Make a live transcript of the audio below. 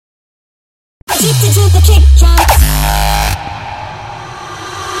addicted to the kick drum.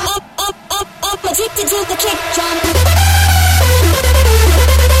 I'm addicted to the kick drum.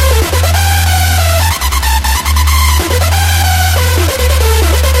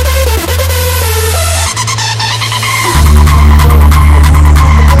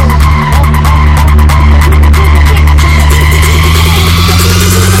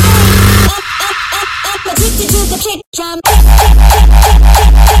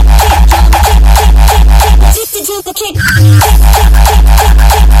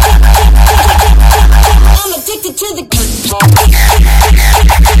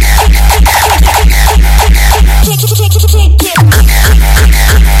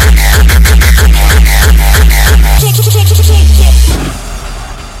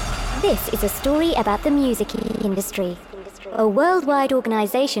 This is a story about the music industry, a worldwide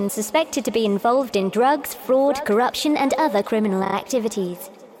organization suspected to be involved in drugs, fraud, corruption, and other criminal activities,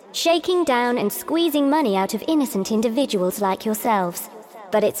 shaking down and squeezing money out of innocent individuals like yourselves.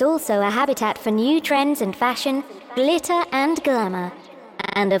 But it's also a habitat for new trends and fashion, glitter and glamour,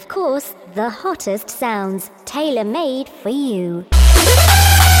 and of course, the hottest sounds, tailor-made for you.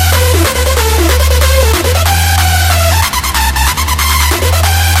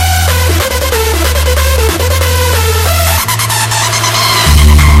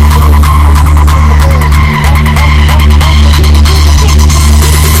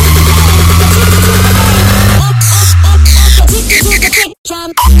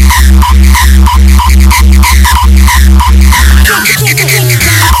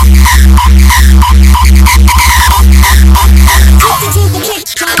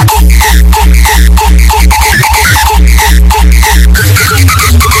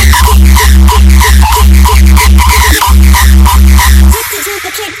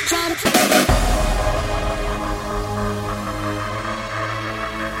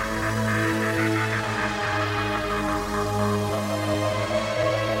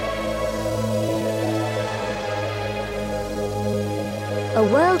 A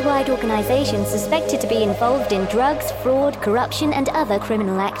worldwide organization suspected to be involved in drugs, fraud, corruption, and other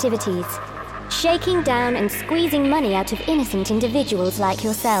criminal activities, shaking down and squeezing money out of innocent individuals like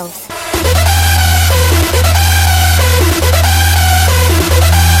yourselves.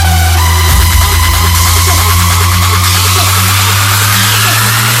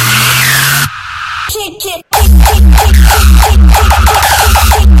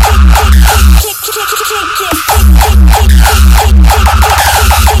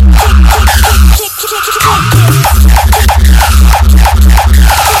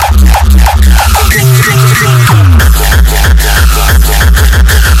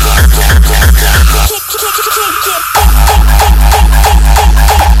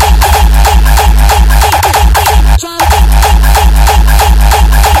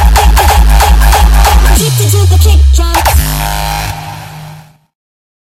 Addicted to the kick